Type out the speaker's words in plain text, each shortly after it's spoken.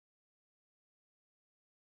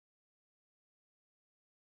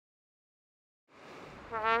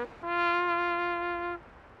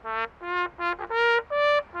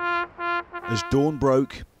As dawn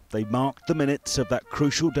broke, they marked the minutes of that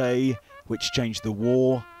crucial day which changed the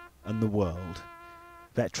war and the world.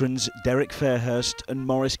 Veterans Derek Fairhurst and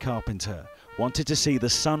Maurice Carpenter wanted to see the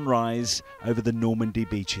sun rise over the Normandy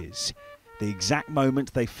beaches, the exact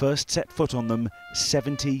moment they first set foot on them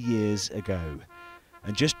 70 years ago.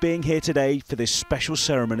 And just being here today for this special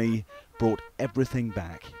ceremony brought everything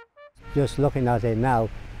back. Just looking at it now,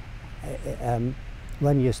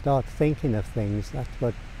 when you start thinking of things, that's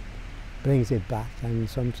what brings it back, and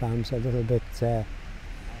sometimes a little bit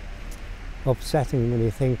upsetting when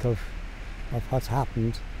you think of what's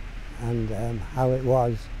happened and how it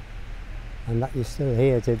was, and that you're still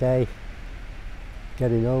here today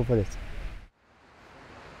getting over it.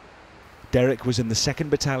 Derek was in the 2nd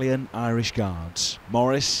Battalion Irish Guards.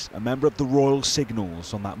 Maurice, a member of the Royal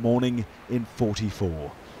Signals on that morning in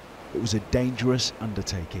 '44. It was a dangerous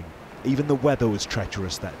undertaking. Even the weather was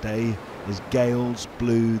treacherous that day as gales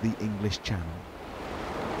blew the English Channel.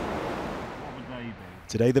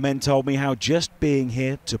 Today the men told me how just being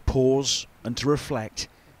here to pause and to reflect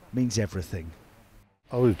means everything.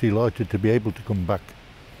 I was delighted to be able to come back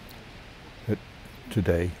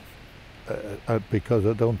today because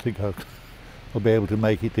I don't think I'll be able to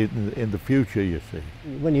make it in the future, you see.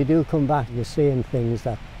 When you do come back, you're seeing things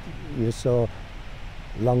that you saw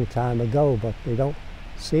a long time ago, but they don't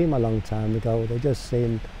seem a long time ago, they just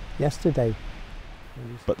seem yesterday.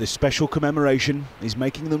 But this special commemoration is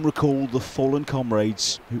making them recall the fallen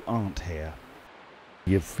comrades who aren't here.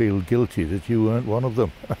 You feel guilty that you weren't one of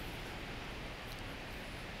them.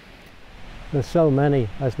 There's so many,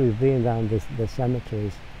 as we've been down the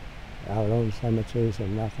cemeteries, our own cemeteries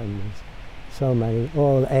and that, and there's so many,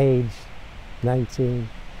 all aged 19,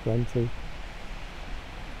 20.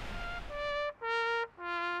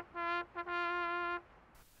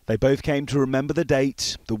 They both came to remember the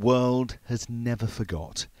date the world has never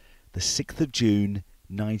forgot, the 6th of June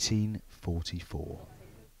 1944.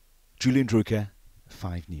 Julian Drucker,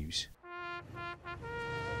 5 News.